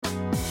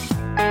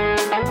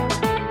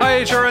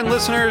HRN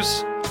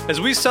listeners.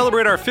 As we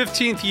celebrate our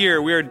 15th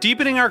year, we are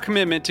deepening our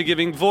commitment to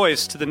giving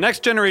voice to the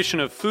next generation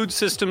of food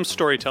systems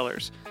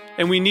storytellers,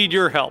 and we need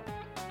your help.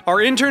 Our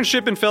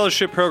internship and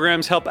fellowship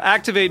programs help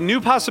activate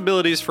new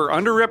possibilities for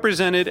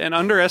underrepresented and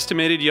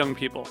underestimated young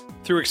people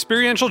through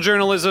experiential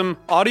journalism,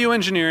 audio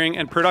engineering,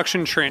 and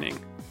production training.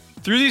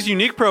 Through these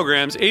unique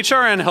programs,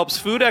 HRN helps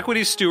food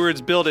equity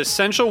stewards build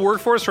essential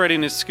workforce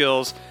readiness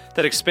skills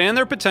that expand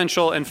their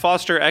potential and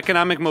foster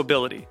economic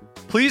mobility.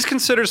 Please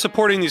consider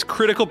supporting these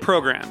critical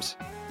programs.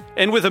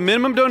 And with a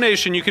minimum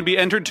donation, you can be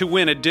entered to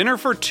win a dinner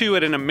for two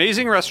at an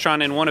amazing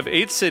restaurant in one of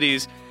 8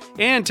 cities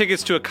and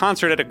tickets to a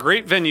concert at a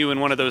great venue in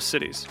one of those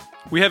cities.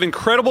 We have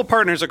incredible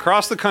partners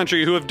across the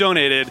country who have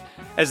donated,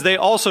 as they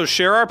also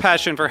share our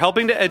passion for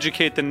helping to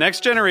educate the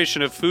next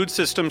generation of food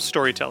systems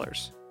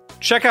storytellers.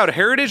 Check out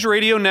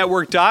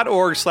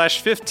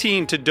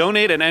heritageradionetwork.org/15 to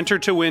donate and enter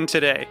to win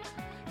today.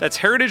 That's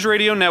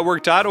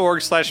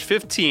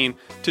heritageradionetwork.org/15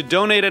 to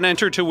donate and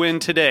enter to win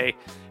today.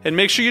 And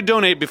make sure you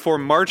donate before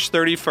March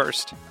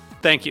 31st.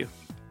 Thank you.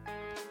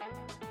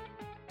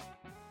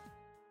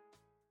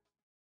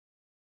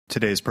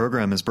 Today's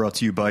program is brought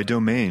to you by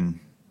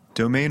Domain.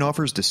 Domain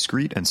offers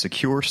discreet and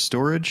secure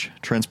storage,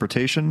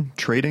 transportation,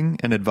 trading,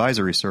 and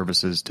advisory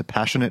services to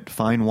passionate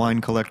fine wine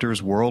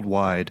collectors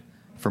worldwide.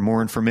 For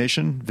more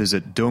information,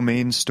 visit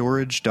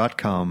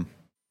domainstorage.com.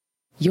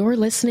 You're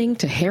listening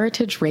to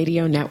Heritage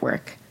Radio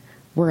Network.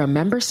 We're a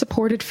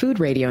member-supported food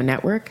radio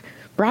network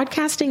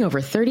broadcasting over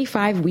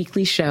 35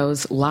 weekly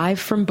shows live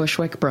from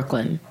Bushwick,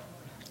 Brooklyn.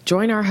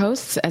 Join our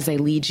hosts as they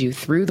lead you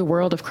through the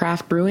world of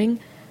craft brewing,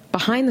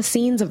 behind the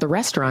scenes of the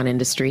restaurant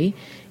industry,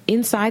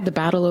 inside the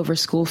battle over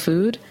school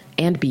food,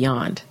 and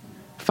beyond.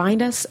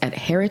 Find us at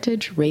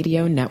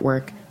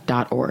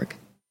heritageradionetwork.org.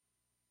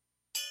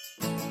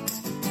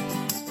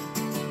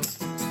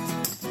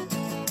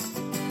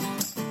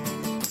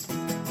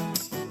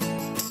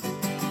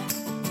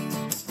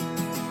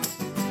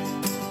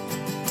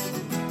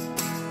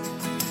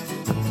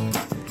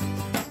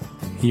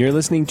 You're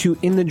listening to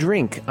In the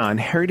Drink on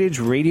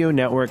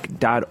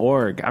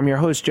heritageradionetwork.org. I'm your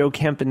host, Joe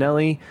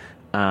Campanelli,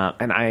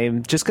 and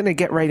I'm just going to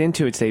get right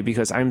into it today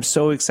because I'm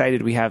so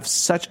excited. We have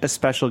such a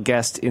special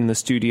guest in the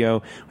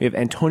studio. We have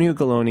Antonio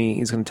Galloni.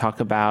 He's going to talk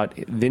about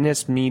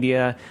Vinous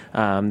Media,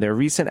 their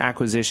recent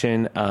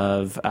acquisition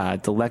of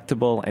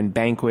Delectable and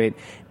Banquet,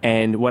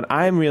 and what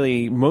I'm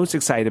really most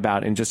excited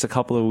about in just a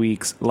couple of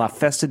weeks, La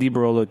Festa di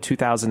Barolo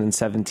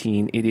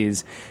 2017. It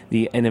is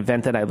an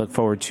event that I look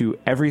forward to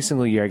every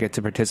single year. I get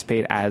to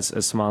participate as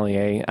a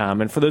sommelier.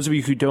 And for those of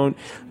you who don't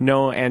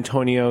know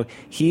Antonio,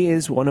 he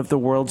is one of the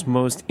world's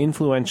most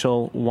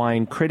influential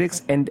wine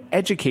critics and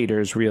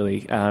educators,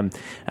 really.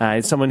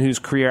 It's someone whose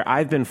career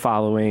I've been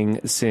following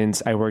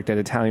since I worked at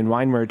Italian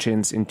Wine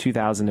Merchants in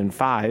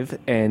 2005,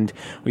 and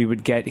we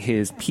would get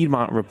his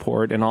Piedmont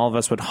report, and all of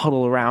us would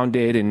huddle around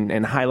it and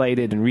highlight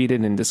it and read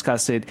it and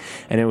discuss it,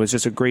 and it was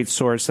just a great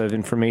source of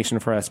information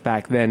for us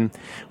back then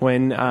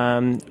when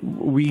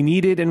we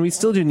needed, and we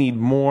still do need,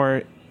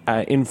 more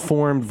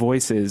informed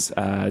voices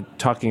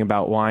talking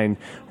about wine,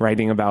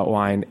 writing about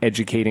wine,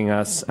 educating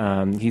us.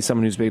 He's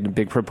someone who's been a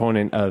big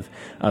proponent of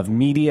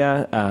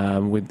media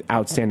with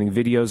outstanding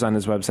videos on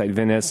his website,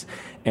 Vinous.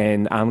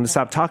 And I'm going to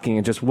stop talking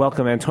and just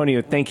welcome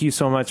Antonio. Thank you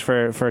so much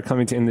for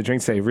coming to In the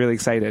Drink today. Really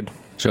excited.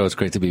 Joe, it's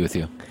great to be with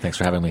you. Thanks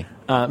for having me.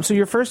 So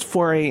your first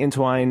foray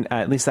into wine,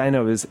 at least I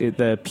know, is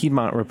the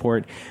Piedmont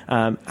report.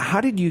 How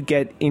did you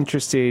get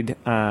interested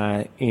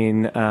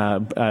in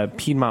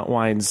Piedmont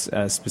wines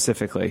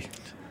specifically?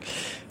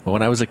 Well,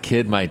 when I was a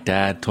kid, my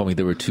dad told me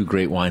there were 2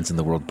 great wines in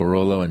the world,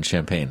 Barolo and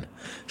Champagne.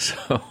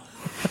 So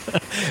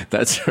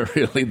that's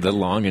really the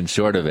long and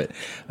short of it.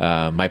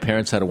 My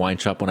parents had a wine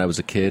shop when I was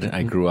a kid.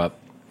 I grew up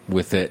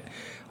with it.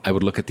 I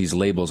would look at these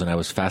labels, and I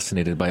was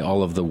fascinated by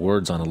all of the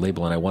words on a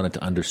label, and I wanted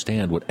to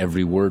understand what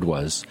every word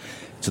was.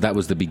 So that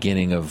was the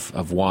beginning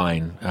of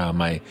wine.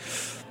 My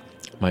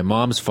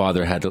mom's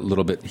father had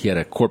he had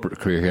a corporate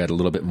career. He had a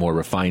little bit more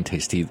refined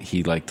taste.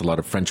 He liked a lot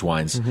of French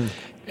wines. Mm-hmm.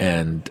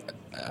 And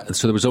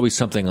so there was always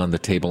something on the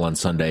table on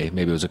Sunday.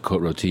 Maybe it was a Côte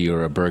Rôtie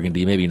or a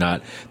Burgundy, maybe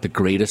not the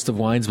greatest of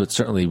wines, but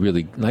certainly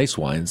really nice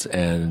wines.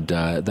 And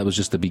that was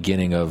just the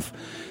beginning of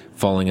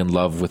falling in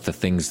love with the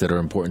things that are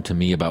important to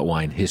me about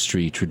wine: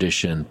 history,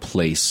 tradition,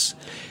 place,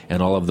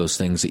 and all of those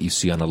things that you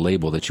see on a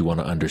label that you want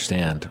to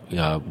understand,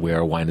 where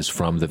a wine is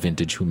from, the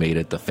vintage, who made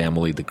it, the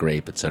family, the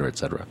grape, et cetera, et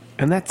cetera.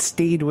 And that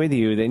stayed with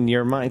you in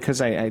your mind,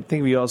 because I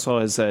think of you also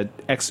as a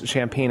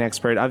champagne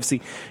expert.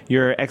 Obviously,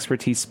 your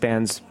expertise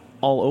spans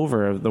all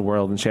over the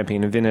world, and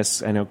Champagne and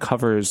Vinous, I know,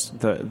 covers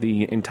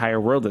the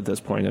entire world at this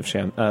point of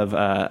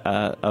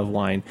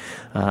wine.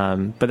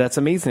 But that's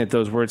amazing that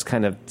those words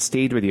kind of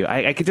stayed with you.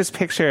 I could just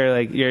picture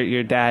like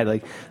your dad,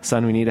 like,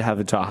 son, we need to have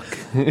a talk.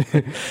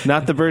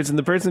 Not the birds and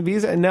the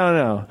bees.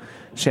 No.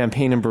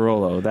 Champagne and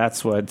Barolo.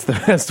 That's what's the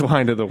best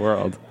wine of the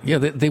world. Yeah,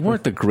 they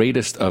weren't the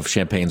greatest of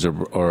champagnes or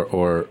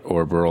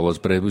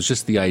Barolos, but it was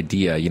just the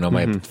idea. You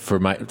know, for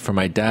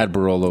my dad,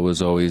 Barolo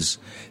was always,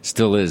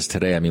 still is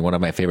today. I mean, one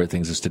of my favorite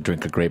things is to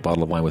drink a great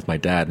bottle of wine with my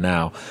dad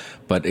now,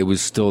 but it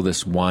was still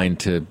this wine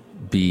to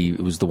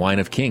it was the wine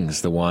of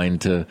kings, the wine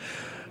to,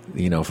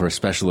 for a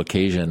special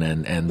occasion.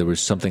 And there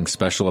was something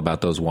special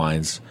about those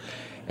wines.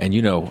 And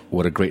you know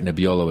what a great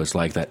Nebbiolo is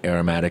like, that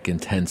aromatic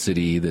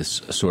intensity,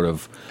 this sort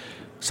of,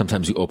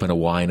 sometimes you open a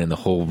wine and the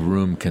whole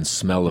room can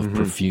smell of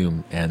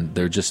perfume, and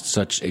they're just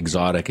such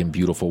exotic and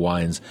beautiful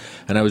wines.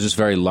 And I was just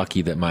very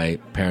lucky that my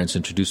parents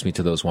introduced me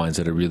to those wines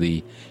at a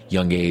really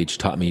young age,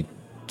 taught me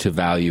to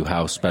value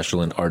how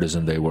special and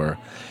artisan they were.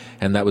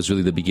 And that was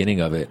really the beginning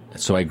of it.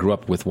 So I grew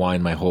up with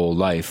wine my whole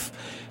life.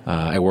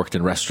 I worked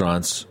in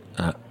restaurants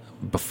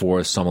before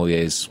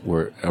sommeliers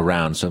were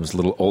around, so I was a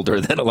little older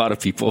than a lot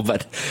of people,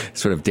 but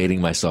sort of dating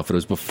myself. It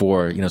was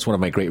before, it's one of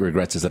my great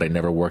regrets is that I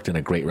never worked in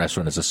a great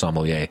restaurant as a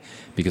sommelier,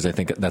 because I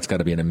think that's got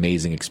to be an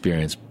amazing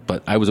experience.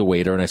 But I was a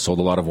waiter and I sold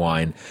a lot of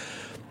wine,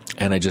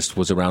 and I just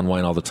was around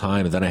wine all the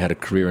time. And then I had a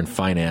career in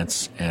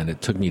finance, and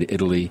it took me to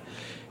Italy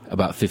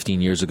about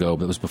 15 years ago,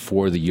 but it was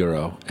before the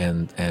euro,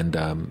 and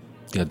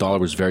the dollar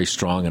was very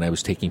strong, and I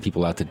was taking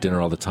people out to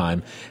dinner all the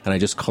time. And I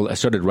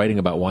started writing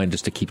about wine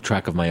just to keep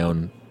track of my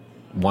own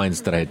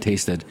wines that I had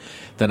tasted.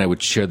 Then I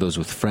would share those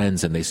with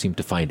friends, and they seemed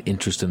to find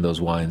interest in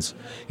those wines,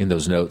 in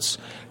those notes.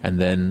 And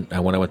then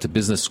when I went to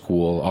business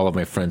school, all of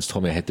my friends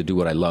told me I had to do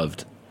what I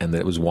loved, and that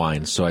it was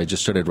wine. So I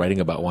just started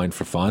writing about wine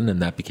for fun,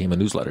 and that became a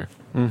newsletter.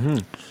 Mm-hmm.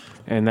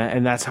 And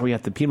that's how we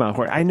got the Piedmont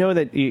Horse. I know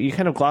that you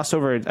kind of glossed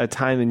over a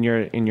time in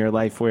your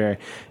life where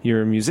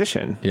you're a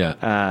musician. Yeah.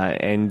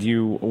 And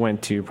you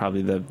went to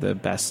probably the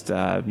best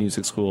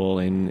music school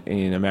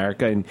in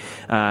America. And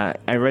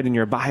I read in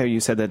your bio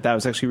you said that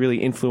was actually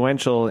really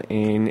influential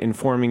in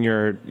informing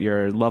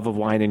your love of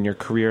wine and your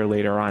career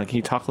later on. Can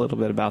you talk a little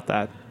bit about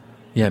that?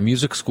 Yeah,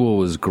 music school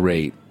was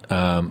great.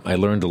 I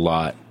learned a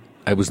lot.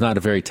 I was not a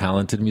very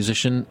talented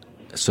musician,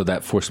 so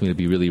that forced me to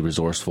be really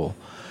resourceful.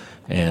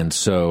 And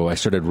so I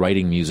started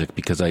writing music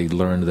because I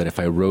learned that if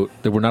I wrote,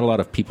 there were not a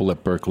lot of people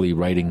at Berklee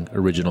writing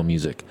original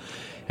music.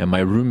 And my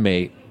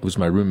roommate,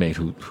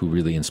 who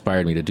really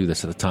inspired me to do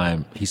this at the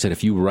time, he said,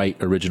 if you write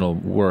original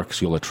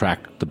works, you'll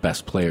attract the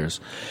best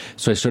players.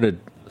 So I started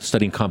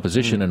studying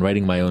composition and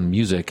writing my own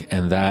music,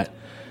 and that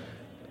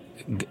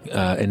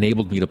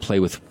enabled me to play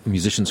with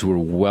musicians who were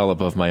well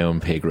above my own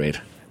pay grade.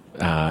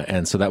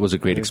 And so that was a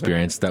great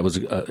experience. That was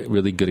a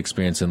really good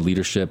experience in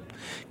leadership,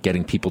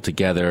 getting people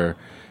together,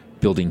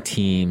 building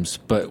teams.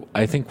 But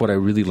I think what I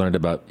really learned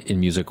about in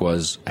music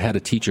was I had a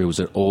teacher who was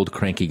an old,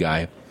 cranky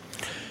guy.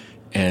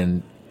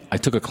 And I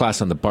took a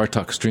class on the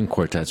Bartók string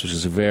quartets, which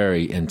is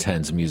very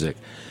intense music.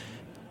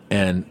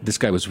 And this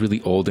guy was really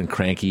old and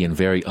cranky and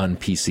very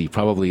un-PC.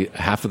 Probably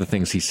half of the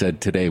things he said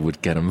today would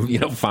get him,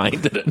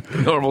 fined at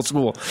a normal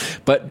school.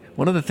 But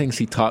one of the things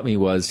he taught me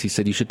was, he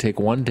said, you should take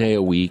one day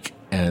a week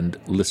and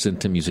listen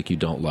to music you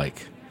don't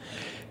like.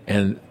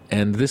 And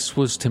this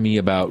was to me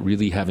about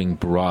really having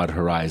broad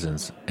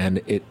horizons.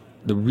 And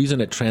the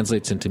reason it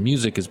translates into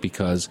music is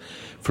because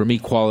for me,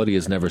 quality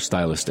is never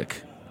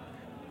stylistic.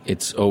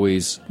 It's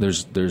always,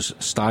 there's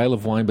style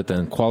of wine, but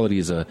then quality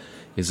is a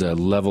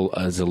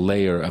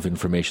layer of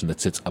information that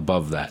sits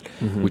above that,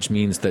 which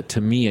means that to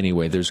me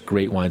anyway, there's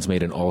great wines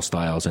made in all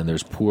styles and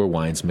there's poor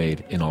wines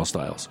made in all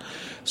styles.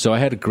 So I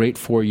had a great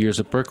 4 years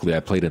at Berklee.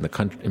 I played in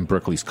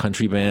Berklee's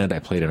country band. I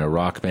played in a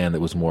rock band that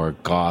was more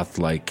goth,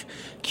 like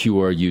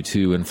Cure,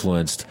 U2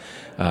 influenced.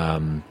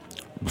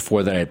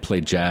 Before that, I had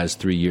played jazz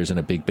 3 years in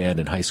a big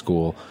band in high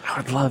school. I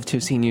would love to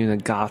have seen you in a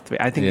goth.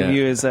 I think of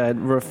you as a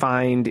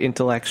refined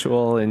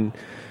intellectual, and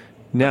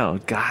no,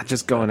 God,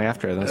 just going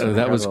after it.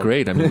 That was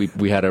great. I mean,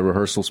 we had a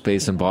rehearsal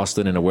space in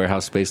Boston and a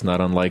warehouse space not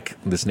unlike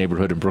this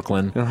neighborhood in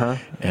Brooklyn.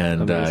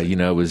 And,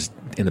 it was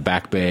in the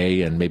Back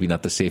Bay and maybe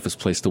not the safest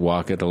place to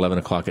walk at 11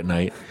 o'clock at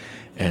night.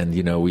 And,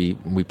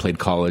 we played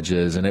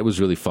colleges, and it was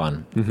really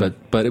fun.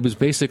 But it was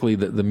basically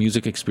the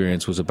music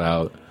experience was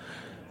about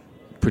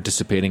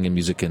participating in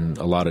music in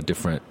a lot of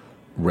different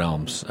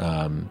realms.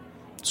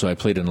 So I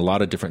played in a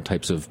lot of different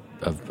types of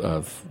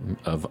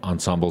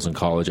ensembles in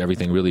college,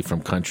 everything really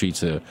from country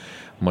to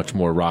much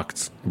more rock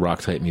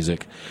type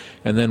music.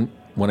 And then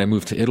when I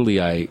moved to Italy,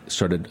 I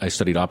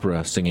studied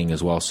opera singing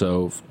as well.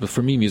 So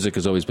for me, music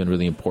has always been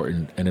really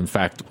important. And in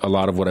fact, a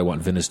lot of what I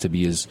want Venice to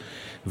be is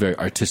a very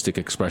artistic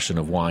expression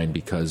of wine,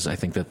 because I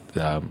think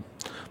that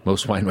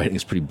most wine writing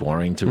is pretty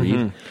boring to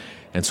read.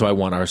 And so I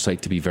want our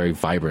site to be very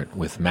vibrant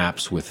with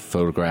maps, with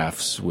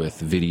photographs, with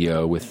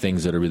video, with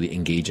things that are really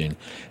engaging.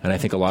 And I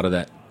think a lot of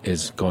that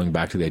is going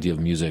back to the idea of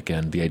music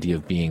and the idea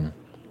of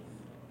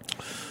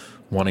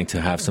wanting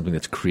to have something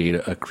that's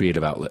a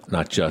creative outlet,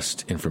 not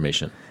just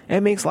information.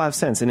 It makes a lot of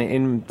sense. And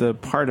in the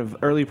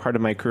early part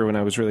of my career, when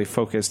I was really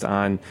focused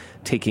on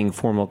taking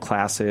formal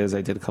classes,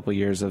 I did a couple of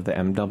years of the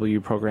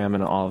MW program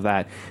and all of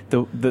that.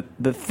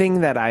 The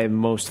thing that I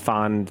most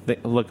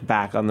look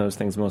back on those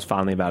things most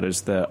fondly about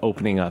is the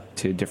opening up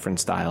to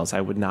different styles.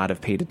 I would not have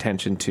paid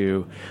attention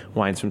to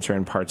wines from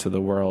certain parts of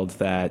the world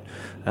that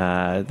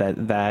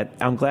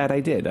I'm glad I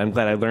did. I'm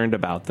glad I learned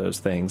about those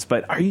things.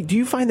 But do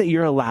you find that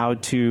you're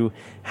allowed to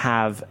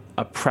have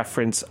a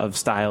preference of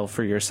style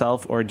for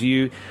yourself, or do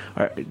you,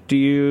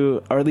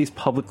 or at least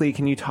publicly,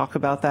 can you talk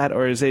about that,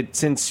 or is it,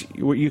 since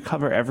you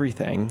cover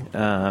everything?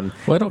 Well,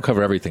 I don't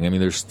cover everything. I mean,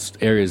 there's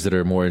areas that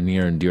are more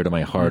near and dear to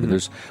my heart.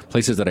 There's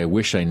places that I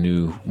wish I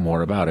knew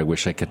more about. I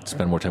wish I could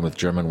spend more time with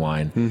German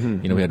wine.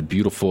 You know, we had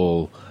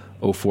beautiful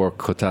 04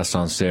 Côte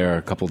Sancerre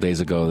a couple days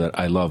ago that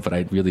I love, but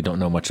I really don't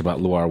know much about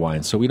Loire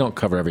wine. So we don't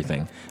cover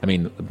everything. I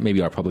mean,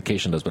 maybe our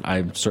publication does, but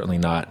I'm certainly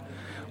not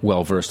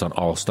well-versed on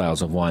all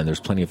styles of wine. There's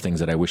plenty of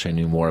things that I wish I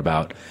knew more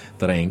about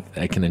that I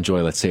can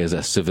enjoy, let's say, as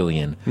a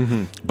civilian.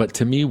 But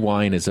to me,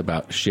 wine is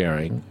about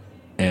sharing,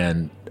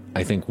 and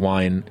I think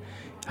wine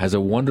has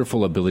a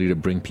wonderful ability to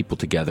bring people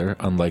together,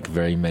 unlike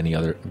there's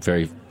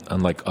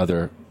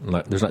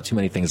not too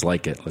many things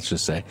like it, let's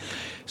just say.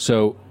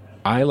 So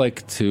I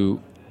like to,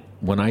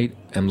 when I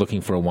am looking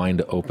for a wine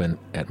to open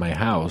at my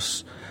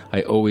house,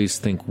 I always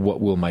think,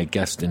 what will my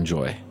guest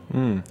enjoy?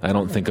 I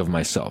don't think of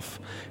myself.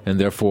 And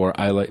therefore,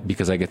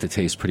 because I get to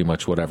taste pretty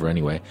much whatever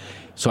anyway.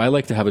 So I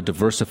like to have a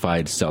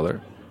diversified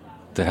cellar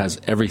that has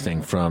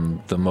everything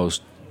from the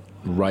most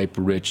ripe,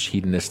 rich,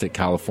 hedonistic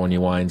California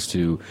wines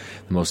to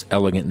the most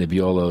elegant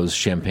Nebbiolos,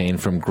 champagne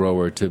from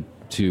grower to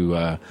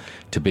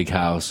big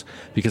house.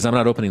 Because I'm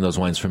not opening those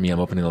wines for me, I'm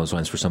opening those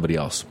wines for somebody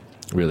else,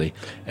 really.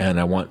 And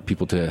I want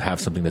people to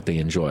have something that they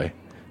enjoy.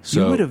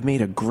 So, you would have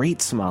made a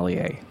great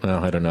sommelier.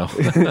 Well, I don't know.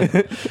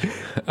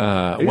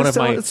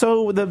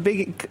 So the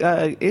big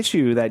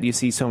issue that you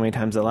see so many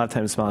times, a lot of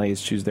times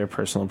sommeliers choose their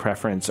personal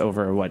preference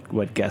over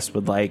what guests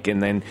would like,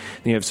 and then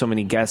you have so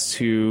many guests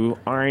who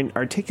aren't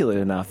articulate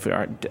enough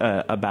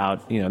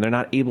about, they're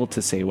not able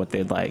to say what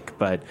they'd like.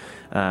 But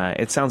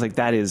it sounds like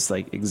that is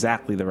like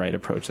exactly the right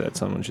approach that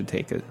someone should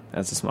take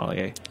as a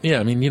sommelier. Yeah,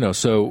 I mean,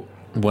 so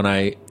when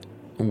I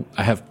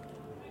have,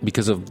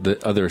 because of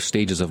the other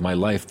stages of my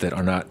life that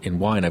are not in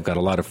wine, I've got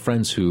a lot of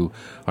friends who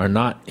are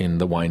not in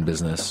the wine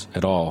business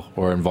at all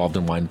or involved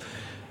in wine.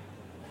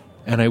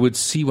 And I would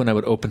see, when I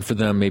would open for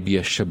them, maybe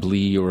a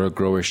Chablis or a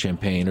grower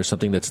champagne or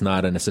something that's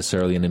not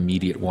necessarily an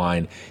immediate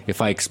wine,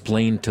 if I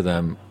explained to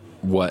them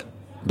what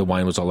the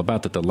wine was all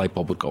about, that the light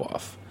bulb would go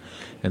off.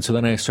 And so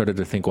then I started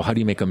to think, well, how do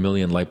you make 1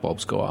 million light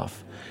bulbs go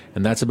off?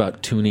 And that's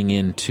about tuning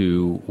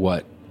into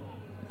what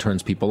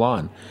turns people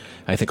on.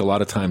 I think a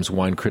lot of times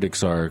wine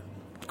critics are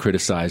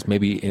criticized,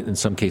 maybe in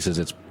some cases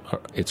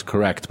it's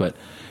correct, but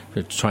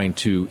they're trying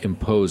to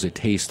impose a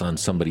taste on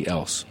somebody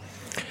else.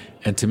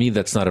 And to me,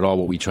 that's not at all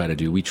what we try to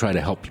do. We try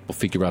to help people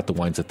figure out the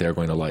wines that they're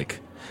going to like.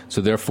 So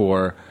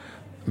therefore,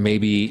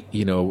 maybe,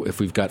 if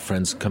we've got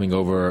friends coming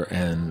over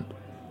and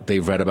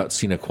they've read about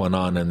Sine Qua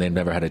Non and they've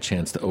never had a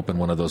chance to open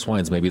one of those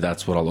wines, maybe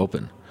that's what I'll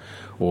open.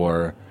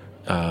 Or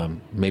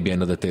maybe I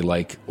know that they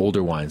like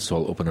older wines, so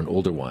I'll open an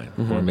older wine.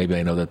 Or maybe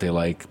I know that they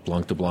like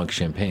Blanc de Blanc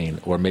champagne.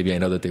 Or maybe I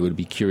know that they would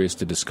be curious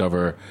to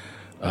discover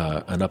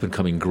an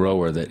up-and-coming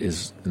grower that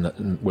is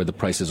where the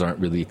prices aren't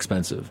really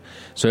expensive.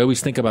 So I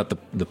always think about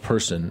the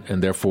person,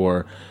 and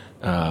therefore,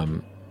 I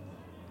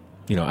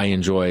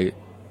enjoy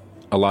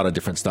a lot of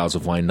different styles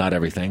of wine, not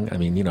everything. I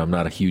mean, I'm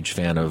not a huge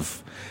fan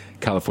of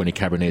California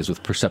Cabernets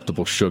with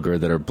perceptible sugar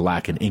that are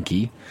black and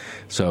inky.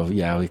 So,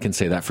 yeah, we can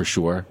say that for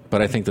sure.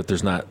 But I think that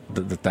there's not,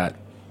 that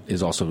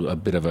is also a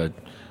bit of a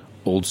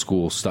old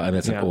school style. I mean,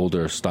 it's an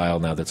older style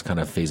now that's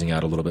kind of phasing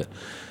out a little bit.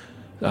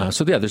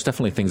 So, yeah, there's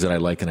definitely things that I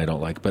like and I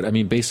don't like. But, I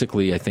mean,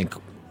 basically, I think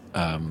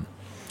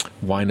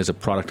wine is a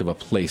product of a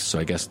place. So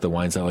I guess the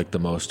wines I like the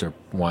most are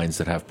wines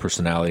that have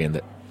personality and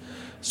that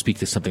speak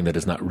to something that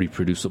is not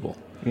reproducible.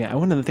 Yeah,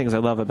 one of the things I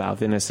love about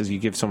Venice is you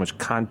give so much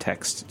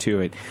context to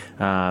it.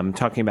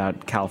 Talking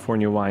about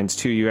California wines,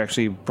 too, you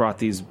actually brought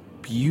these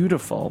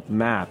beautiful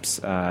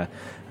maps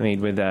made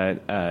with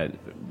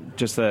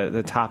just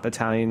the top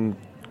Italian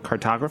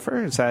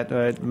cartographer. Is that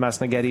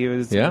Masnaghetti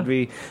would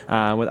be?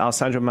 With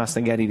Alessandro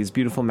Masnaghetti, these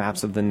beautiful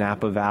maps of the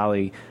Napa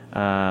Valley.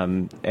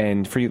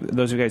 And for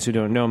those of you guys who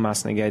don't know,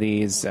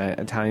 Masnaghetti is an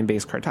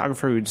Italian-based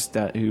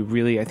cartographer who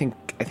really, I think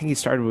he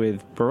started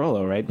with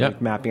Barolo, right? Yep.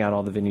 Like mapping out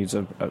all the vineyards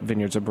of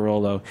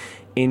Barolo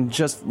in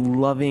just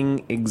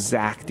loving,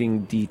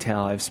 exacting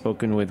detail. I've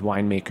spoken with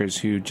winemakers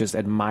who just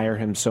admire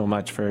him so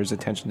much for his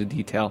attention to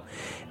detail.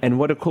 And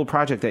what a cool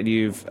project that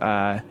you've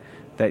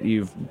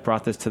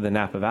brought this to the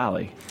Napa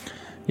Valley.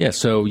 Yeah,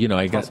 so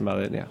I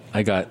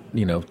got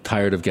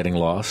tired of getting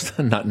lost,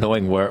 not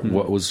knowing what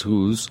was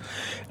whose,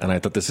 and I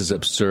thought this is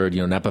absurd.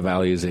 Napa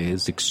Valley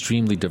is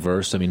extremely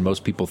diverse. I mean,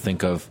 most people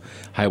think of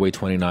Highway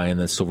 29,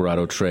 the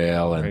Silverado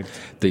Trail, and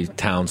the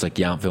towns like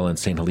Yountville and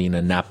St.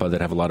 Helena, Napa,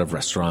 that have a lot of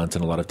restaurants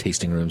and a lot of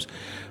tasting rooms.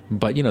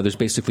 But, there's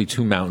basically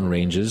two mountain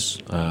ranges,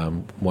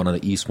 one on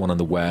the east, one on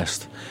the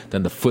west,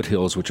 then the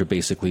foothills, which are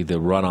basically the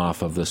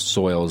runoff of the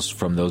soils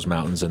from those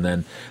mountains, and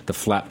then the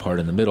flat part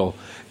in the middle.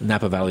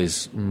 Napa Valley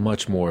is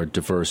much more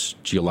diverse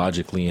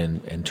geologically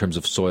and in terms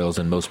of soils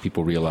than most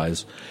people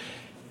realize.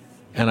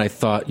 And I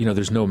thought,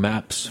 there's no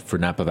maps for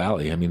Napa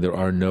Valley. I mean, there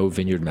are no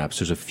vineyard maps.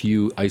 There's a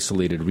few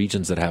isolated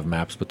regions that have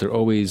maps, but they're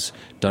always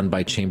done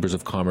by chambers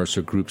of commerce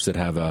or groups that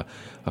have a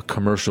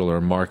commercial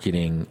or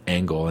marketing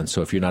angle. And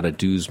so if you're not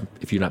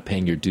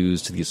paying your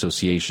dues to the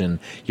association,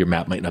 your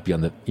map might not be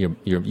on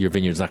your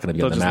vineyard's not going to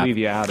be on the map. They'll just leave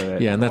you out of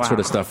it. Yeah, and that sort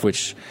of stuff,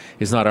 which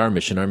is not our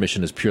mission. Our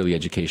mission is purely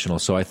educational.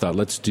 So I thought,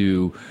 let's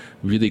do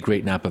really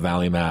great Napa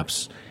Valley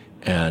maps.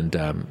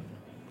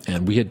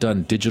 And we had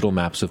done digital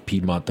maps of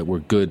Piedmont that were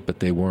good,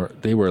 but they were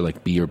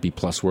like B or B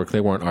plus work.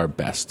 They weren't our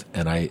best.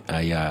 And I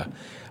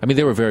mean,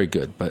 they were very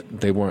good, but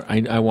they weren't,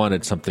 I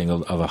wanted something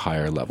of a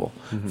higher level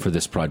for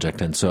this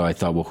project. And so I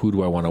thought, well, who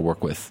do I want to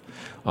work with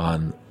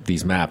on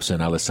these maps?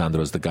 And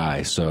Alessandro's the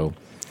guy. So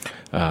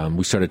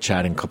we started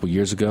chatting a couple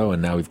years ago,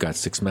 and now we've got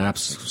 6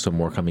 maps, some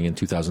more coming in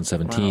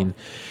 2017. Wow.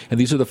 And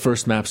these are the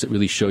first maps that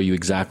really show you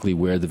exactly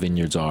where the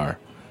vineyards are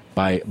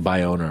by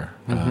owner.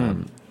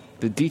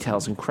 The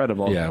detail's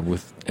incredible. Yeah,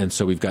 and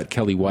so we've got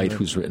Kelly White,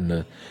 who's written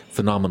a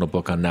phenomenal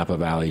book on Napa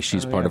Valley.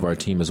 She's part of our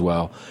team as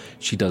well.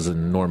 She does an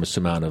enormous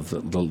amount of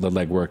the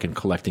legwork and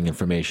collecting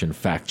information,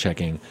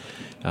 fact-checking.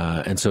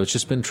 And so it's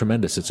just been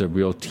tremendous. It's a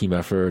real team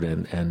effort,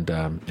 and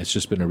it's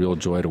just been a real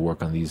joy to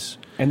work on these.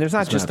 And there's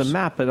not just maps. the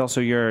map, but also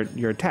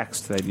your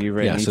text that you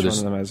write each one of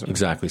them as.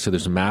 Exactly. So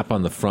there's a map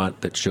on the front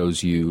that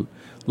shows you,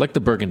 like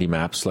the Burgundy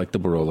maps, like the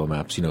Barolo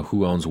maps,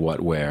 who owns what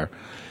where.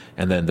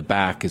 And then the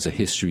back is a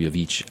history of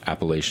each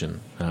appellation,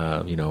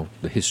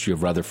 the history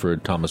of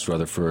Rutherford, Thomas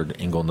Rutherford,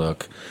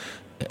 Inglenook,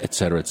 et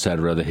cetera,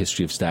 the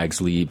history of Stag's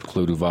Leap,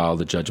 Clos Duval,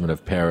 the Judgment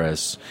of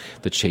Paris,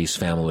 the Chase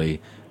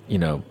family,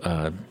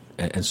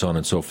 and so on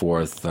and so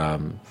forth.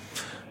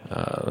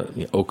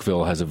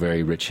 Oakville has a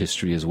very rich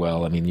history as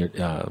well. I mean,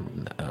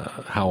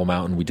 Howell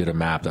Mountain, we did a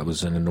map. That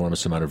was an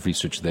enormous amount of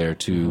research there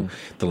too.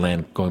 The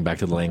land, going back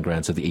to the land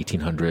grants of the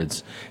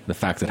 1800s, the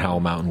fact that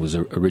Howell Mountain was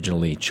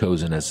originally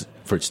chosen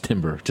for its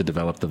timber to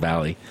develop the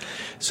valley.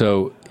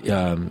 So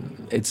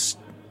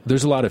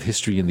there's a lot of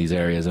history in these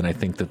areas, and I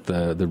think that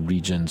the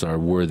regions are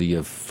worthy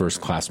of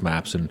first-class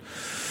maps. And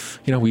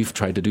we've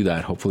tried to do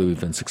that. Hopefully we've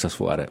been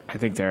successful at it. I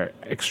think they're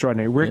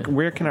extraordinary.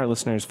 Where can our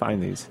listeners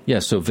find these? Yeah,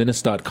 so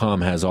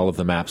Vinous.com has all of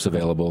the maps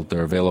available.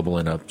 They're available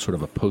in a sort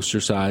of a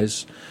poster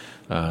size,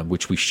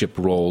 which we ship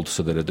rolled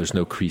so that there's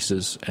no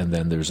creases. And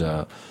then there's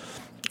a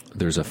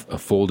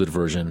folded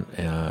version,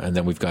 and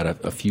then we've got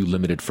a few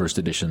limited first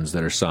editions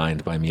that are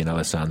signed by me and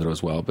Alessandro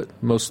as well. But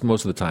most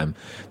of the time,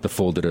 the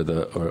folded or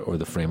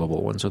the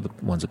frameable ones are the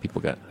ones that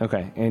people get.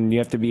 Okay, and you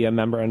have to be a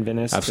member on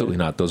Vinous? Absolutely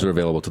not. Those are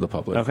available to the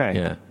public. Okay.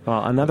 Yeah.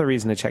 Well, another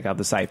reason to check out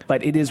the site,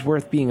 but it is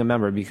worth being a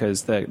member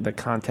because the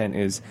content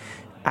is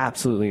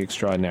absolutely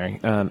extraordinary.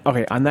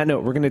 Okay, on that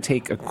note, we're going to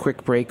take a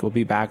quick break. We'll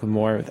be back with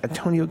more with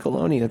Antonio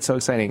Galloni. That's so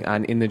exciting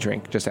on In the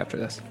Drink just after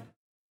this.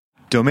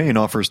 Domain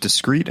offers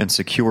discreet and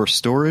secure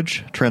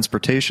storage,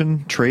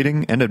 transportation,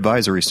 trading, and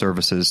advisory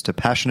services to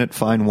passionate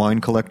fine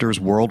wine collectors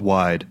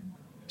worldwide.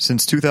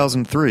 Since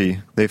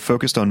 2003, they've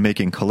focused on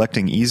making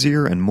collecting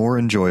easier and more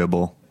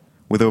enjoyable.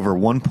 With over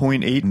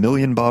 1.8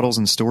 million bottles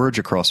in storage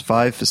across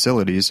 5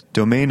 facilities,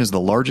 Domain is the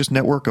largest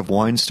network of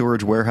wine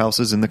storage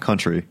warehouses in the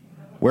country.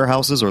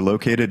 Warehouses are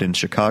located in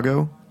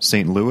Chicago,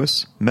 St.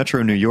 Louis,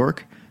 Metro New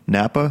York,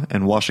 Napa,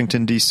 and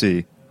Washington,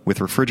 D.C., with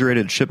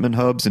refrigerated shipment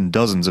hubs in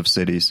dozens of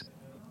cities.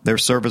 Their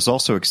service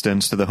also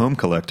extends to the home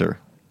collector.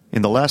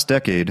 In the last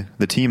decade,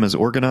 the team has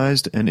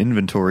organized and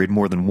inventoried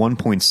more than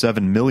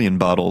 1.7 million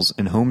bottles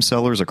in home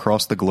cellars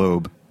across the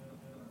globe.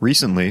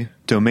 Recently,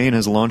 Domain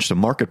has launched a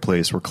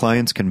marketplace where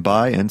clients can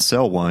buy and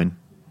sell wine.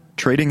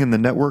 Trading in the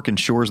network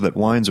ensures that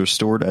wines are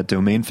stored at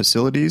Domain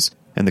facilities,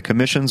 and the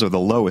commissions are the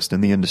lowest in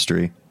the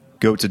industry.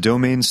 Go to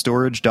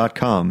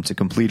domainstorage.com to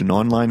complete an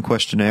online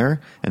questionnaire,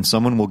 and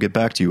someone will get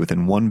back to you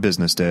within 1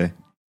 business day.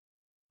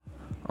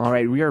 All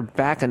right, we are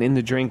back on In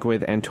the Drink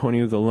with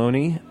Antonio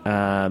Galloni.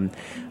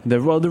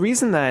 The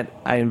reason that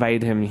I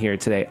invited him here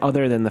today,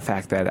 other than the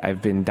fact that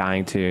I've been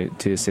dying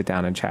to sit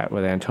down and chat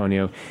with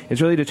Antonio,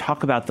 is really to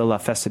talk about the La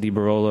Festa di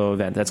Barolo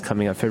event that's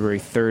coming up February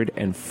 3rd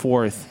and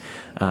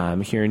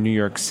 4th here in New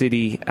York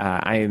City.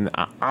 I am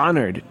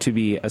honored to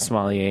be a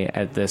sommelier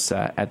at this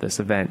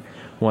event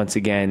once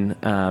again,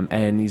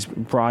 and he's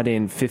brought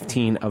in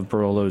 15 of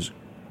Barolo's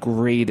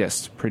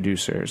greatest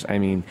producers. I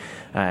mean,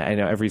 I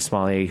know every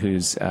sommelier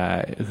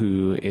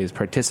who is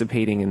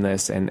participating in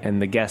this,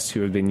 and the guests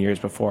who have been years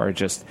before are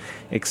just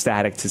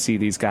ecstatic to see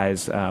these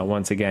guys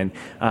once again.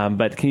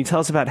 But can you tell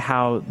us about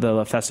how the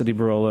La Festa di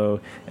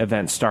Barolo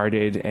event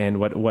started and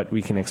what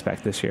we can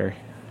expect this year?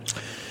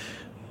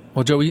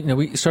 Well, Joe,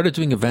 we started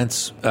doing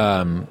events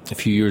a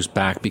few years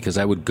back because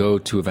I would go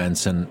to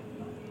events and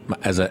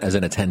as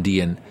an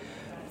attendee, and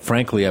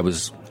frankly, I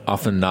was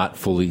often not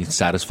fully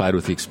satisfied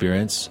with the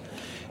experience.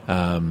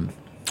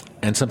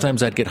 And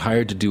sometimes I'd get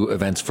hired to do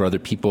events for other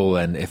people,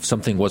 and if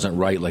something wasn't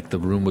right, like the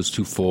room was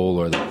too full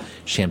or the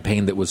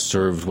champagne that was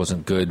served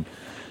wasn't good,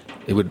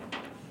 it would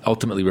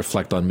ultimately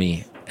reflect on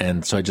me.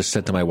 And so I just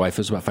said to my wife, it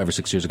was about 5 or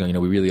 6 years ago,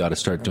 we really ought to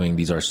start doing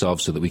these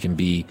ourselves so that we can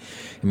be,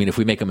 if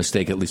we make a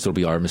mistake, at least it'll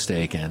be our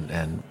mistake,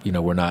 and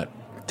we're not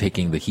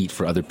taking the heat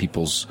for other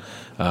people's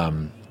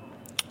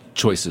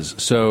choices.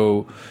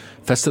 So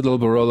Festa del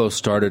Barolo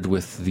started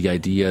with the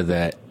idea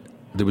that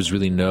there was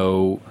really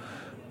no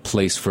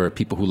place for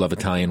people who love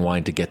Italian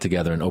wine to get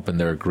together and open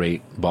their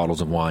great bottles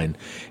of wine.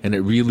 And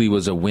it really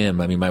was a whim.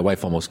 I mean, my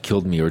wife almost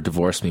killed me or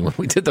divorced me when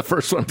we did the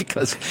first one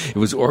because it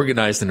was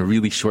organized in a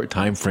really short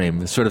time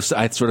frame. I sort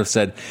of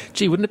said,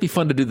 gee, wouldn't it be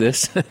fun to do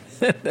this?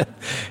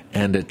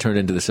 And it turned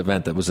into this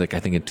event that was like,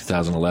 I think in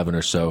 2011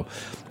 or so.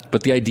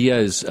 But the idea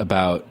is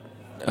about,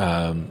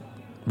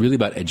 really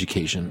about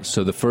education.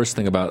 So the first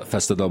thing about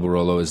Festa del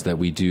Barolo is that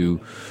we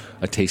do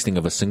a tasting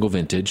of a single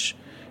vintage,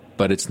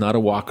 but it's not a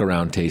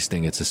walk-around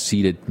tasting. It's a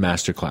seated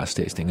masterclass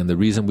tasting. And the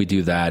reason we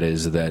do that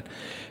is that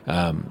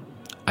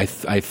I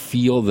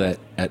feel that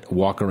at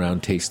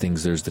walk-around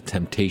tastings, there's the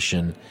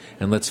temptation,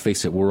 and let's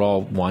face it, we're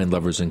all wine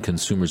lovers and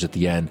consumers at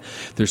the end.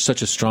 There's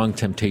such a strong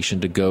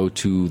temptation to go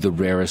to the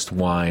rarest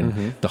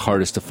wine, the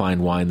hardest to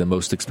find wine, the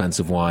most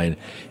expensive wine,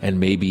 and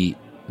maybe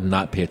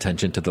not pay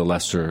attention to the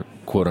lesser,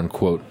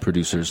 quote-unquote,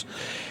 producers.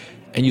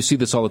 And you see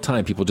this all the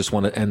time. People just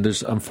want to, and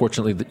there's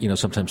unfortunately,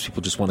 sometimes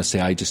people just want to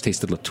say, I just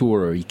tasted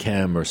Latour or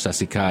Yquem or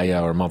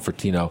Sassicaia or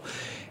Monfortino.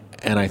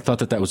 And I thought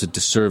that was a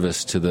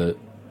disservice to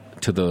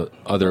the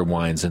other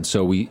wines. And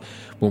so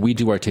when we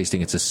do our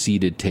tasting, it's a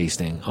seated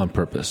tasting on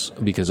purpose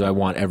because I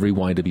want every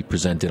wine to be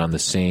presented on the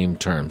same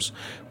terms,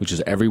 which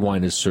is every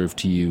wine is served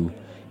to you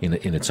in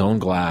its own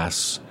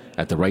glass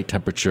at the right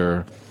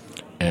temperature,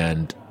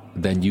 and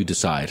then you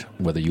decide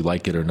whether you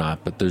like it or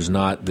not. But there's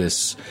not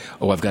this,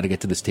 I've got to get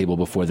to this table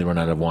before they run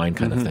out of wine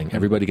kind of thing.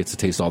 Everybody gets to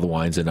taste all the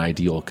wines in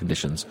ideal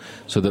conditions.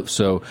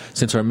 So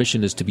since our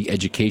mission is to be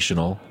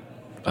educational,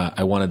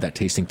 I wanted that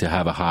tasting to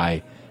have a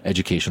high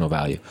educational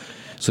value.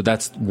 So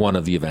that's one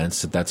of the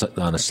events. That's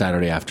on a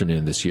Saturday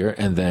afternoon this year.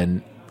 And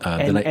then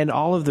and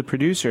all of the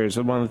producers,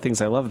 one of the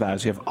things I love about it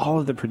is you have all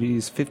of the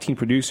 15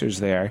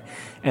 producers there,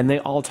 and they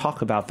all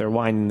talk about their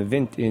wine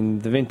in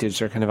the vintage.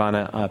 They're kind of on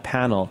a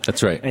panel.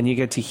 That's right. And you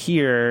get to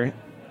hear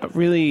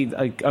really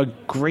a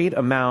great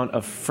amount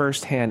of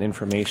firsthand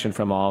information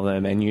from all of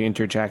them, and you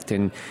interject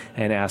and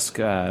ask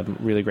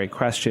really great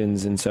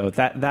questions. And so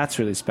that's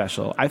really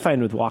special. I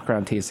find with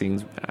walk-around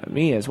tastings,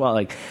 me as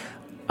well,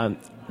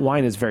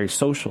 wine is very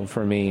social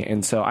for me,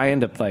 and so I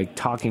end up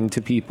talking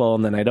to people,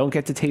 and then I don't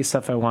get to taste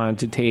stuff I wanted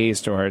to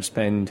taste, or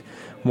spend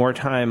more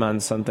time on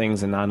some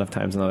things and not enough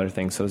time on other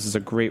things. So this is a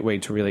great way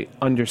to really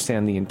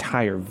understand the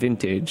entire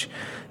vintage,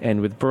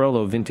 and with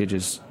Barolo, vintage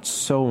is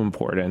so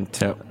important.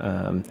 Yep.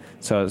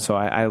 So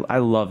I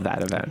love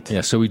that event.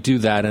 Yeah, so we do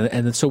that,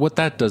 and so what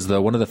that does,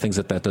 though, one of the things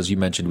that does, you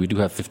mentioned, we do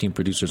have 15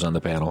 producers on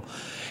the panel,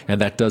 and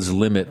that does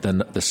limit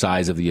the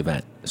size of the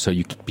event. So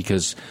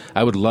because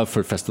I would love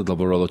for Festa del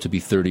Barolo to be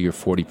 30 or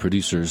 40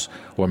 producers,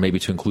 or maybe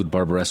to include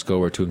Barbaresco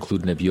or to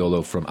include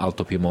Nebbiolo from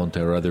Alto Piemonte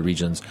or other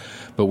regions,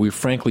 but we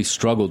frankly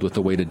struggled with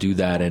the way to do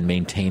that and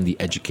maintain the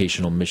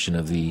educational mission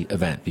of the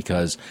event,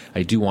 because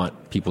I do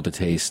want people to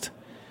taste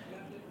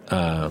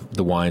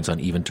the wines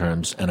on even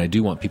terms, and I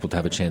do want people to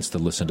have a chance to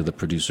listen to the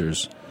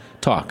producers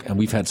talk. And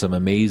we've had some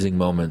amazing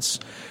moments,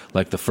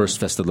 like the first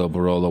Festa del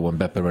Barolo when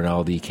Beppe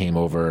Rinaldi came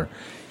over.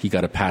 He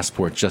got a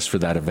passport just for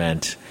that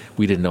event.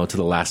 We didn't know until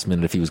the last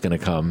minute if he was going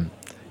to come,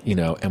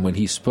 and when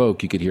he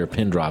spoke, you could hear a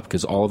pin drop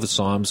because all of the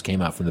psalms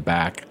came out from the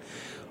back.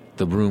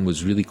 The room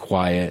was really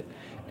quiet,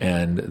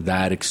 and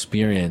that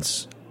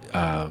experience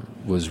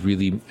was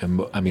really,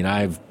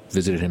 I've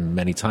visited him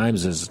many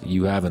times, as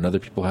you have and other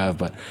people have,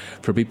 but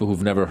for people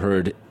who've never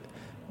heard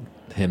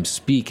him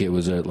speak, it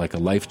was like a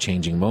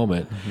life-changing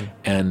moment.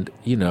 And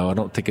I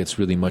don't think it's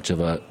really much of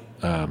a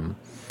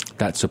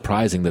that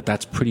surprising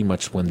that's pretty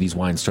much when these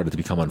wines started to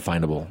become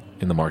unfindable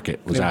in the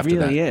market. It really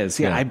that. Is.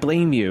 Yeah, I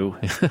blame you.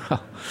 You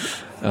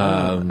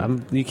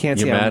can't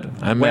see mad.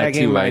 I'm wagging mad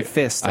too. my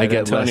fist I at get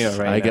Antonio less.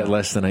 right I now. get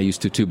less than I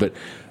used to too. But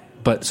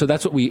so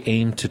that's what we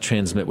aim to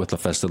transmit with the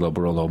Festa del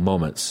Barolo: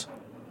 moments,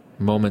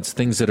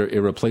 things that are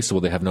irreplaceable.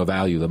 They have no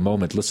value. The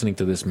moment listening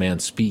to this man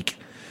speak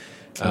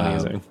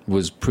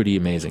was pretty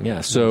amazing.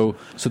 Yeah. So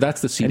that's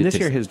the seed. And this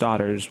year his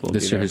daughters will be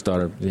there. His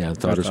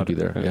daughters will be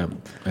there. Yeah.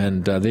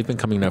 And they've been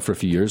coming now for a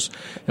few years,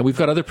 and we've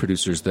got other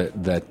producers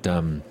that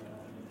are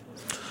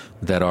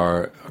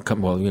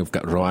we've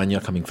got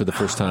Roagna coming for the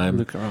first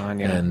time,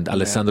 and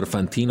Alessandro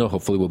Fantino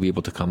hopefully will be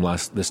able to come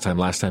this time.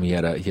 Last time he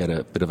had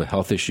a bit of a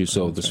health issue,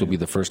 so this will be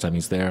the first time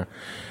he's there.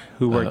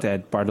 Who worked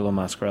at Bartolo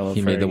Mascarello?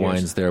 He made the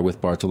wines there with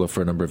Bartolo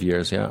for a number of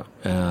years,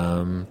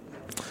 and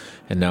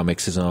now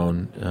makes his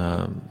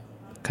own.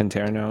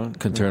 Conterno,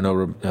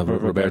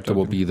 Roberto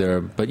will be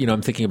there, but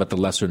I'm thinking about the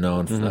lesser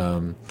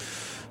known.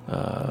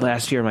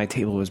 Last year, my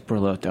table was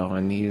Brulotto,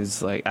 and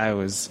he's I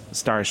was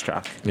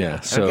starstruck.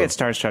 Yeah, so I get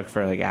starstruck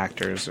for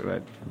actors.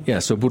 So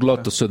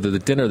Burlotto. So the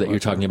dinner that you're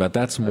talking about,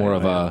 that's more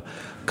of a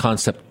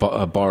concept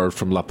bar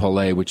from La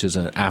Palais, which is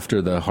an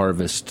after the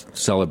harvest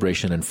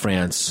celebration in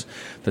France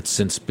that's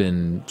since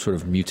been sort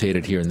of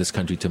mutated here in this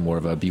country to more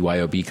of a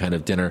BYOB kind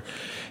of dinner.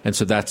 And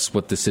so that's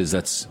what this is.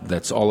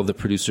 That's all of the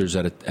producers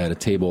at a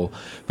table.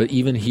 But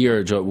even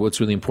here, Joe, what's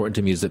really important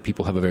to me is that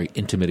people have a very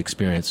intimate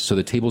experience. So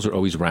the tables are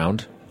always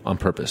round. on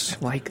purpose.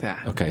 I like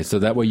that. Okay, so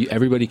that way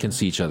everybody can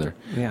see each other.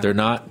 Yeah. They're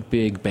not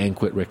big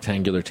banquet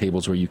rectangular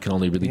tables where you can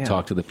only really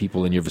talk to the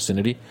people in your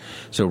vicinity.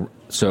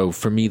 So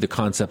for me, the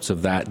concepts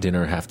of that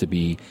dinner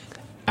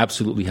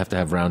absolutely have to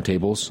have round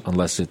tables,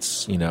 unless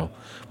it's,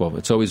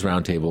 it's always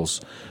round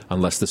tables,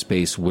 unless the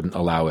space wouldn't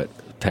allow it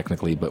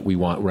technically. But we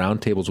want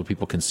round tables where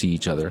people can see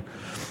each other.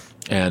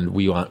 And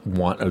we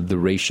want the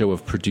ratio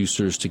of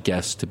producers to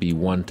guests to be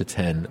 1 to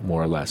 10,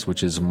 more or less,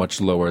 which is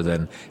much lower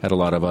than at a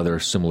lot of other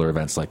similar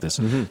events like this.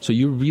 Mm-hmm. So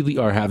you really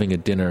are having a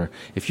dinner.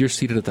 If you're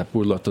seated at that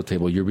Burlotto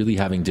table, you're really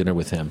having dinner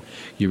with him.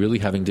 You're really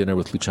having dinner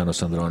with Luciano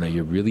Sandrone.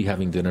 You're really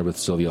having dinner with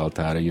Silvio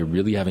Altare. You're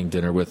really having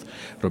dinner with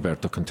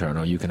Roberto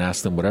Conterno. You can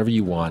ask them whatever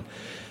you want.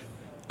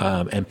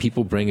 And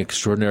people bring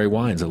extraordinary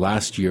wines.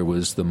 Last year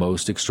was the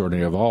most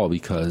extraordinary of all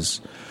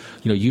because...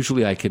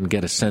 usually I can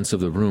get a sense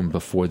of the room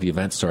before the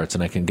event starts,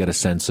 and I can get a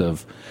sense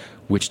of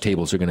which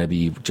tables are going to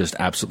be just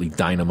absolutely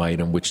dynamite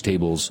and which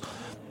tables,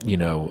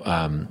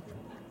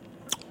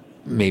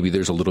 maybe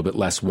there's a little bit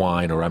less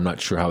wine or I'm not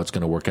sure how it's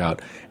going to work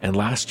out. And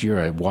last year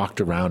I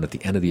walked around at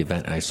the end of the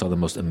event and I saw the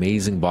most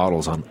amazing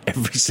bottles on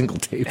every single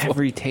table.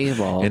 Every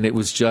table. And it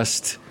was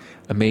just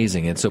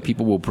amazing. And so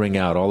people will bring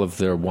out all of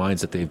their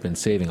wines that they've been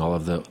saving, all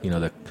of the,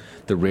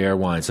 the rare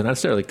wines. They're not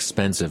necessarily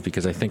expensive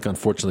because I think,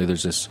 unfortunately,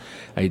 there's this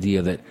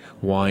idea that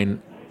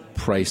wine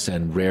price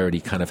and rarity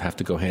kind of have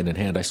to go hand in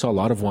hand. I saw a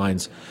lot of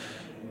wines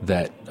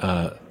that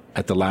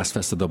at the last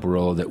Festa del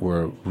Barolo that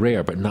were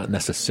rare but not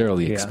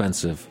necessarily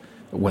expensive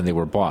when they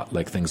were bought,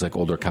 like things like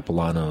older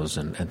Capellanos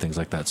and things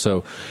like that.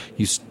 So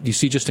you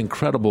see just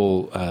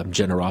incredible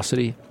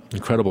generosity,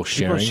 incredible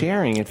sharing.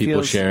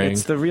 People sharing.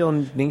 It's the real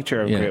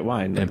nature of great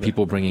wine. And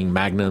people bringing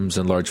magnums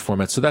and large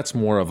formats. So that's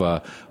more of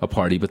a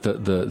party. But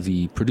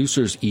the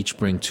producers each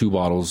bring 2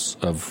 bottles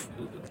of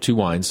 2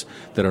 wines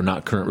that are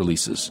not current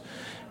releases.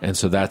 And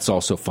so that's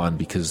also fun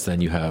because then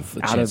you have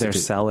out of their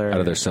cellar.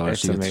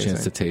 So you get the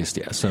chance to taste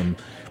some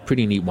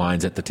pretty neat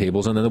wines at the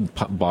tables, and then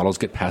the bottles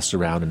get passed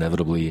around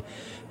inevitably,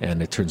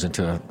 and it turns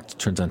into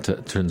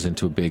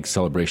a big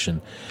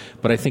celebration.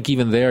 But I think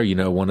even there,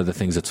 one of the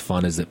things that's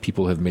fun is that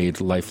people have made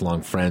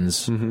lifelong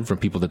friends from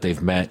people that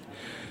they've met.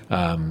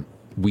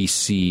 We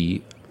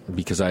see,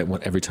 because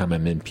every time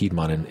I'm in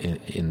Piedmont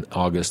in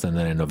August and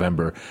then in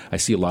November, I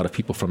see a lot of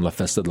people from La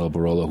Festa del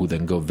Barolo who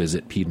then go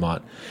visit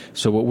Piedmont.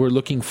 So what we're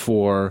looking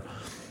for,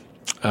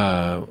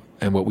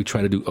 and what we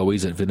try to do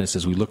always at Venice,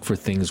 is we look for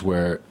things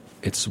where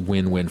it's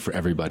win-win for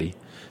everybody.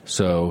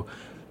 So,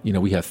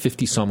 we have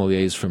 50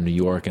 sommeliers from New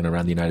York and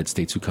around the United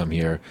States who come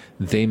here.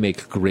 They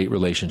make great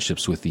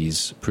relationships with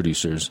these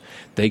producers.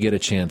 They get a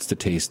chance to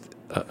taste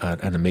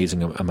an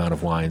amazing amount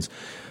of wines.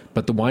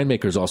 But the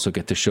winemakers also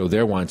get to show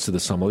their wines to the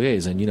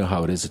sommeliers, and you know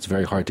how it is. It's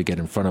very hard to get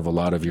in front of a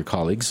lot of your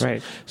colleagues.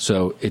 Right.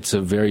 So it's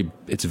very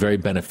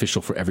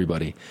beneficial for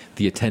everybody.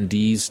 The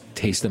attendees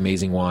taste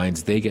amazing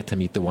wines. They get to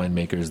meet the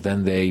winemakers.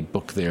 Then they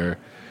book their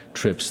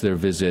trips, their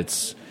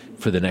visits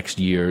for the next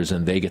years,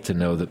 and they get to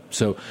know that.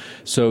 So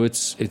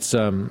it's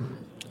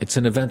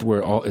an event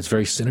where it's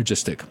very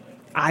synergistic.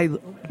 I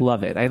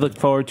love it. I look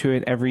forward to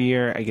it every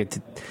year. I get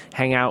to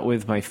hang out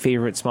with my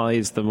favorite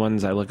sommeliers, the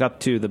ones I look up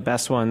to, the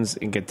best ones,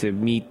 and get to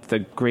meet the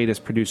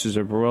greatest producers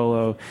of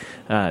Barolo.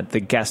 The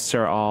guests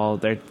are all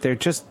they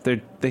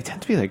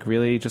tend to be like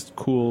really just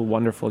cool,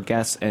 wonderful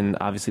guests, and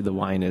obviously the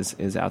wine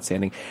is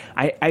outstanding.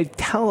 I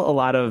tell a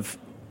lot of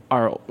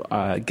our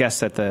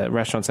guests at the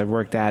restaurants I've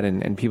worked at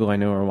and people I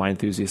know are wine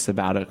enthusiasts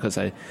about it, because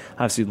I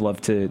obviously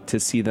love to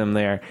see them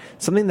there.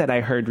 Something that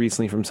I heard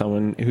recently from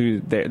someone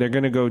who they're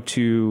going to go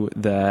to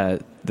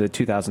the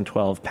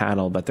 2012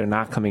 panel, but they're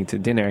not coming to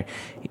dinner.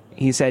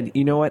 He said,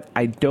 "You know what?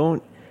 I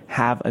don't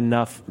have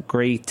enough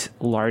great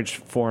large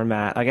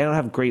format. Like, I don't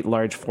have great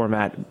large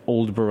format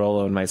old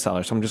Barolo in my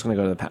cellar, so I'm just going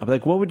to go to the panel." But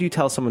like, what would you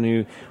tell someone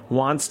who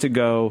wants to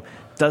go,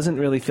 doesn't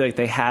really feel like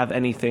they have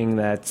anything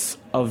that's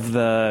of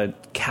the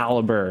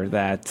caliber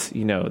that,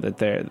 that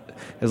they're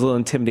is a little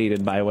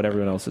intimidated by what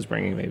everyone else is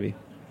bringing, maybe?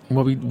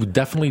 Well, we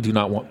definitely do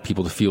not want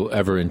people to feel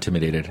ever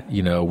intimidated.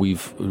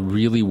 We've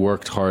really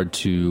worked hard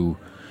to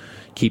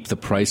keep the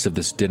price of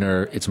this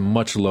dinner. It's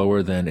much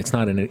lower than, it's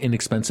not an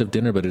inexpensive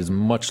dinner, but it is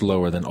much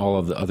lower than all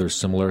of the other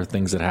similar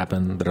things that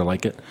happen that are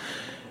like it.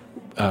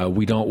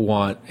 We don't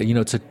want,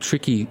 it's a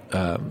tricky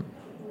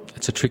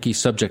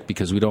subject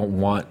because we don't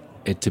want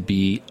it to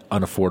be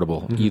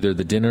unaffordable, either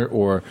the dinner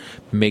or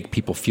make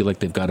people feel like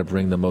they've got to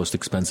bring the most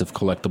expensive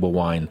collectible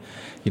wine.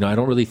 I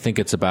don't really think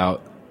it's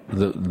about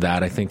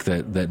that. I think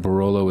that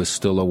Barolo is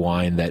still a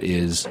wine that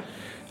is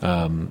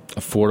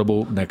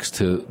affordable next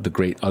to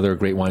the other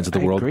great wines of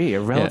the world. I agree,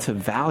 a relative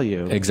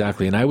value.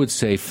 Exactly. And I would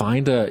say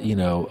find a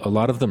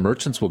lot of the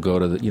merchants will go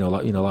to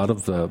a lot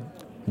of the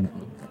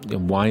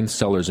wine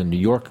sellers in New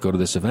York go to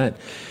this event.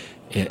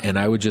 And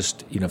I would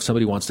just, if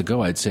somebody wants to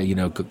go, I'd say,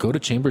 go to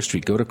Chamber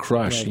Street, go to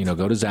Crush, right.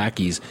 Go to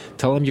Zacky's,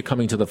 tell them you're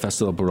coming to the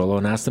Festa del Barolo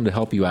and ask them to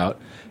help you out,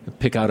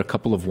 pick out a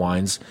couple of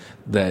wines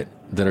that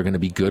are going to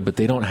be good, but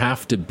they don't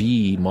have to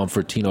be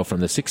Monfortino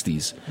from the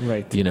 60s.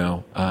 Right.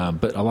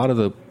 But a lot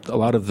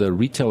of the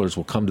retailers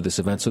will come to this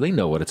event, so they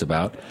know what it's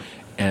about.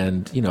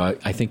 And,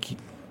 I think,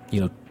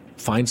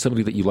 find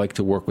somebody that you like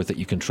to work with that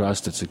you can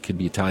trust. It could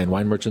be Italian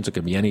wine merchants. It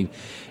could be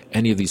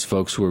any of these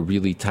folks who are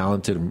really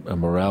talented,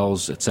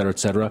 Morels, et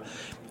cetera,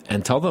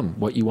 and tell them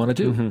what you want to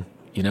do. Mm-hmm.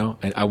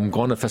 And I'm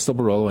going to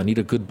Festival Barolo. I need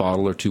a good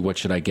bottle or two. What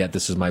should I get?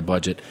 This is my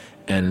budget.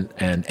 And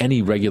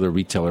any regular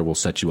retailer will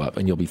set you up,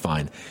 and you'll be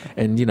fine.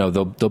 And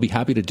they'll be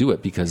happy to do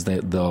it because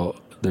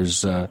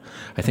there's I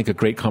think a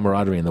great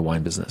camaraderie in the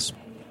wine business.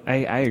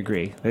 I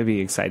agree. They'd be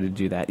excited to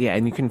do that. Yeah,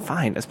 and you can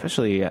find,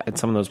 especially at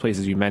some of those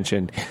places you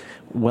mentioned,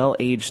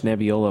 well-aged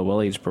Nebbiolo,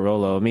 well-aged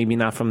Barolo. Maybe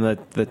not from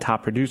the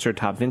top producer,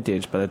 top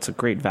vintage, but it's a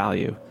great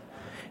value.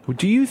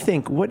 Do you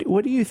think? What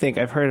do you think?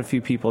 I've heard a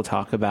few people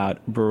talk about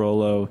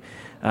Barolo.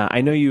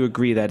 I know you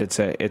agree that it's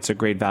a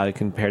great value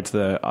compared to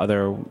the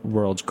other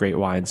world's great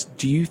wines.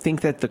 Do you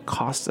think that the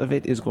cost of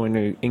it is going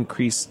to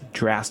increase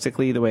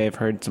drastically, the way I've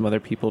heard some other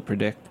people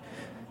predict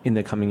in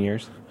the coming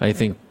years? I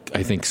think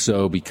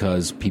so,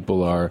 because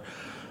people are,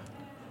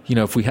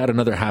 if we had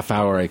another half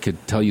hour, I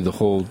could tell you the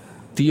whole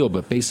deal,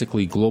 but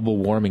basically global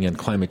warming and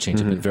climate change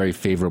have been very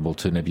favorable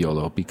to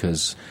Nebbiolo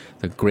because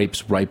the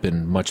grapes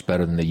ripen much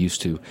better than they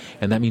used to.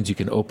 And that means you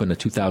can open a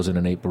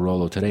 2008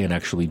 Barolo today and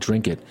actually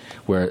drink it,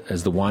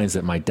 whereas the wines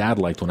that my dad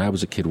liked when I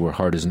was a kid were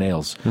hard as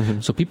nails.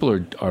 Mm-hmm. So people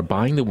are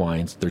buying the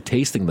wines, they're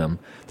tasting them,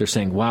 they're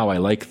saying, wow, I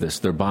like this,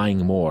 they're buying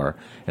more,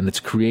 and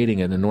it's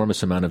creating an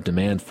enormous amount of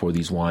demand for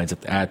these wines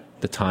at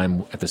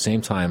the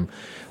same time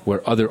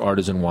where other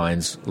artisan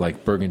wines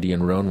like Burgundy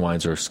and Rhone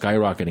wines are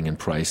skyrocketing in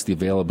price. The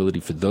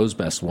availability for those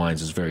best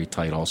wines is very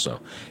tight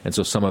also. And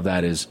so some of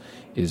that is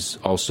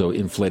also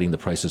inflating the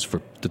prices for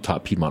the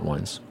top Piedmont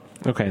wines.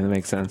 Okay, that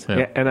makes sense.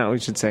 Yeah, and we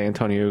should say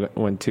Antonio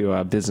went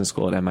to business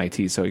school at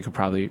MIT, so he could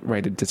probably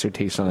write a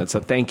dissertation on it. So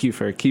thank you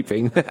for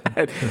keeping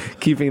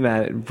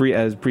that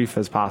as brief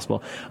as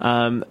possible.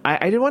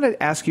 I did want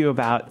to ask you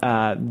about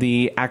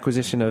the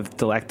acquisition of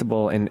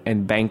Delectable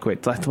and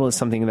Banquet. Delectable is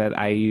something that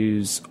I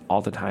use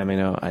all the time. I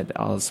know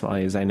all the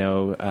sommeliers I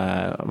know,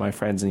 my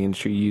friends in the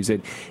industry use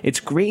it. It's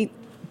great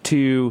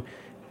to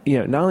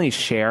not only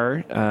share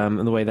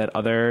in the way that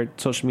other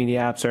social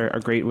media apps are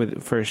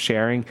great for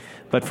sharing,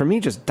 but for me,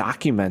 just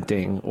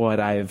documenting what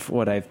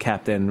I've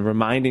kept and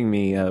reminding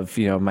me of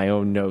my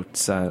own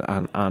notes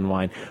on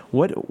wine.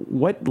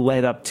 What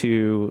led up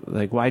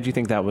to, why do you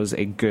think that was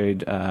a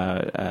good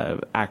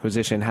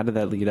acquisition? How did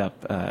that lead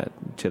up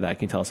to that?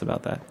 Can you tell us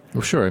about that?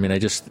 Well, sure. I mean, I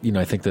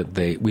think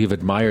that we've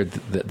admired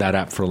that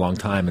app for a long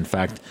time. In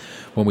fact,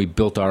 when we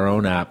built our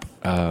own app,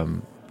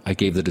 I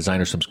gave the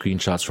designer some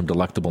screenshots from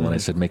Delectable, and I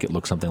said, make it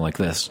look something like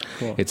this.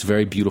 Cool. It's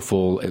very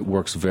beautiful. It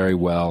works very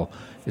well.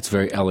 It's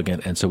very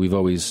elegant. And so we've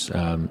always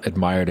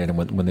admired it.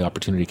 And when the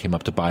opportunity came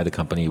up to buy the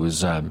company,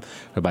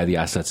 or buy the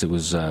assets, it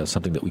was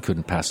something that we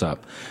couldn't pass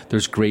up.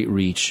 There's great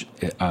reach.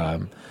 I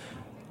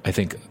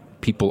think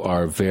people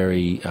are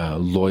very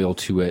loyal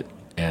to it.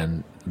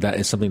 And that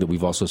is something that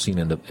we've also seen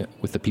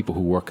with the people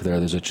who work there.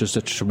 There's just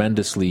a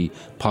tremendously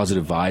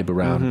positive vibe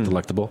around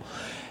Delectable.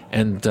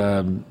 And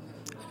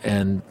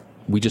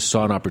we just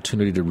saw an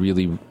opportunity to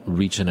really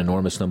reach an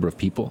enormous number of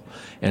people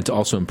and to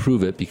also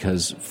improve it,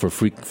 because for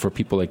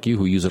people like you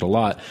who use it a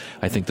lot,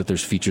 I think that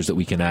there's features that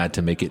we can add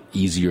to make it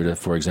easier to,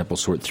 for example,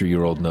 sort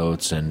 3-year-old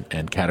notes and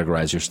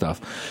categorize your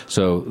stuff.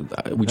 So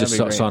we just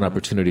saw an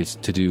opportunity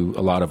to do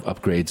a lot of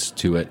upgrades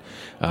to it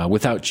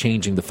without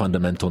changing the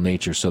fundamental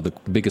nature. So the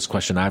biggest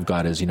question I've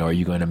got is, are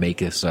you going to make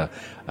this an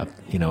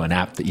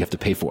app that you have to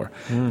pay for?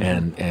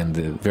 And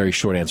the very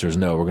short answer is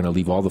no. We're going to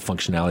leave all the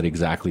functionality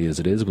exactly as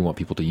it is. We want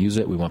people to use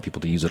it. We want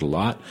people to use it a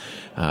lot.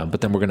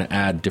 But then we're going to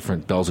add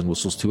different bells and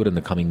whistles to it in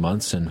the coming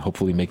months and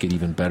hopefully make it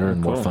even better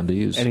and more fun to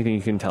use. Anything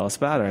you can tell us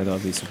about, or they'll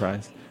be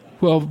surprised?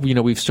 Well,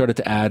 we've started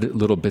to add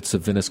little bits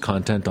of Venice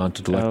content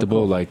onto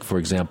Delectable, like, for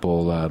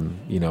example,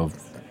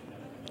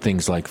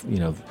 things like,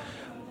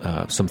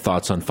 some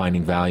thoughts on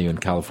finding value in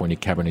California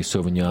Cabernet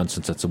Sauvignon,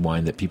 since that's a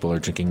wine that people are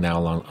drinking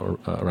now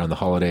around the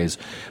holidays.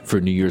 For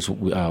New Year's,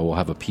 we'll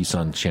have a piece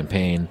on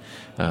Champagne.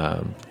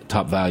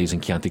 Top values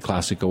in Chianti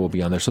Classico will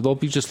be on there. So there'll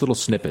be just little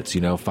snippets,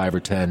 5 or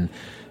 10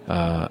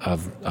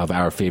 of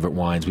our favorite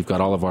wines. We've got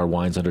all of our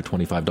wines under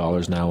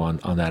 $25 now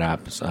on that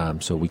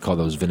app. So we call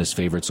those Venice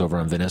favorites over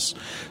on Venice.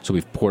 So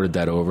we've ported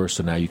that over.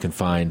 So now you can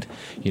find,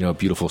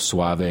 beautiful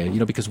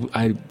Soave, because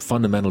I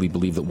fundamentally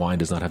believe that wine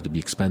does not have to be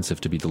expensive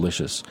to be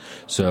delicious.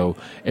 So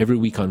every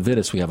week on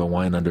Venice, we have a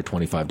wine under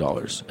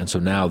 $25. And so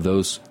now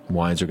those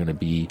wines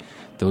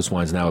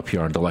now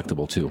appear on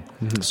Delectable too.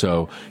 Mm-hmm.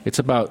 So it's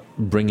about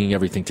bringing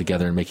everything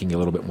together and making it a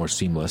little bit more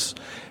seamless.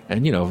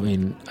 And,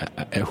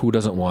 who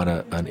doesn't want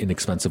an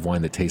inexpensive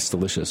wine that tastes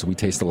delicious? We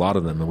taste a lot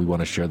of them, and we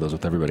want to share those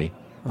with everybody.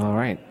 All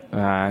right.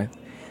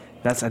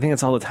 I think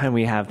that's all the time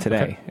we have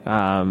today.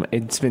 Okay.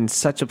 It's been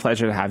such a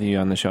pleasure to have you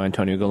on the show,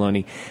 Antonio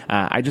Galloni.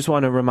 I just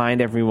want to remind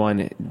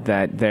everyone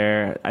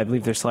that I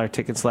believe there's still are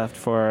tickets left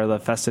for the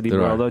Festa di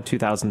Barolo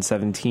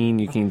 2017.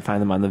 You can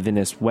find them on the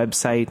Venice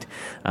website.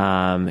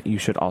 You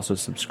should also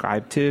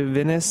subscribe to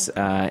Venice.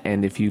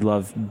 And if you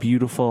love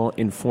beautiful,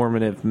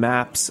 informative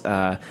maps,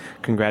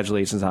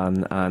 congratulations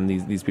on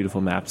these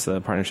beautiful maps.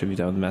 The partnership you've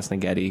done with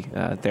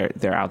Masnaghetti,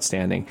 they're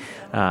outstanding.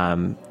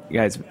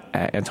 guys,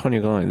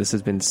 Antonio Galloni, this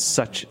has been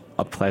such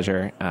a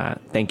pleasure.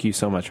 Thank you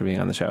so much for being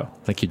on the show.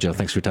 Thank you, Joe.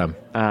 Thanks for your time.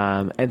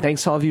 And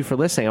thanks to all of you for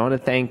listening. I want to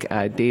thank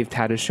Dave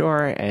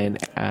Tadashore and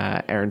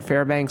Aaron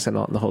Fairbanks and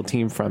the whole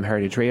team from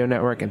Heritage Radio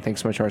Network. And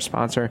thanks so much to our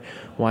sponsor,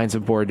 Wines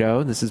of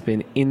Bordeaux. This has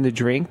been In the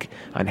Drink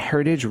on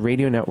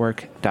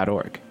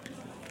heritageradionetwork.org.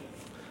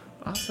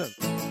 Awesome.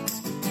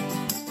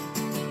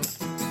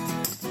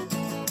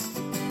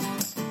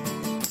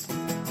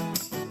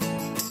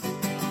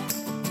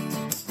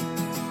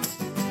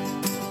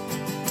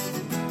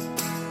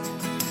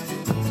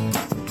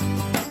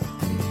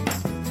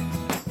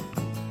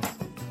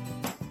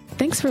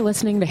 Thanks for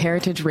listening to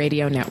Heritage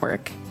Radio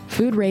Network,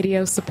 food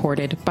radio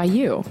supported by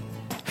you.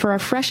 For our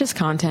freshest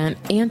content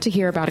and to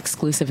hear about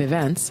exclusive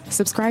events,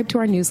 subscribe to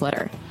our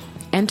newsletter.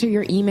 Enter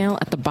your email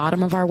at the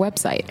bottom of our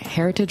website,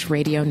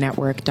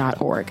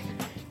 heritageradionetwork.org.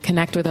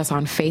 Connect with us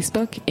on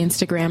Facebook,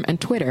 Instagram, and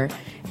Twitter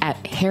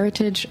at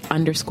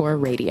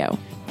heritage_radio.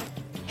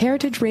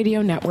 Heritage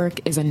Radio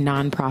Network is a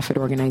nonprofit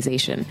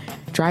organization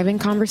driving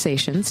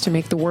conversations to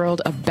make the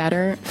world a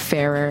better,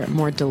 fairer,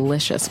 more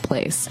delicious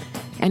place.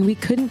 And we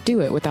couldn't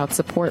do it without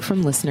support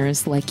from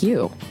listeners like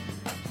you.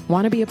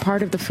 Want to be a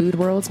part of the food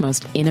world's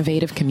most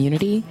innovative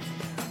community?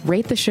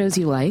 Rate the shows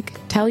you like,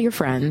 tell your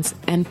friends,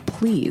 and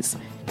please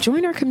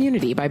join our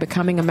community by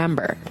becoming a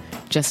member.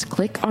 Just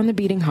click on the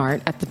beating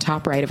heart at the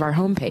top right of our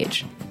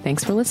homepage.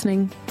 Thanks for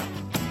listening.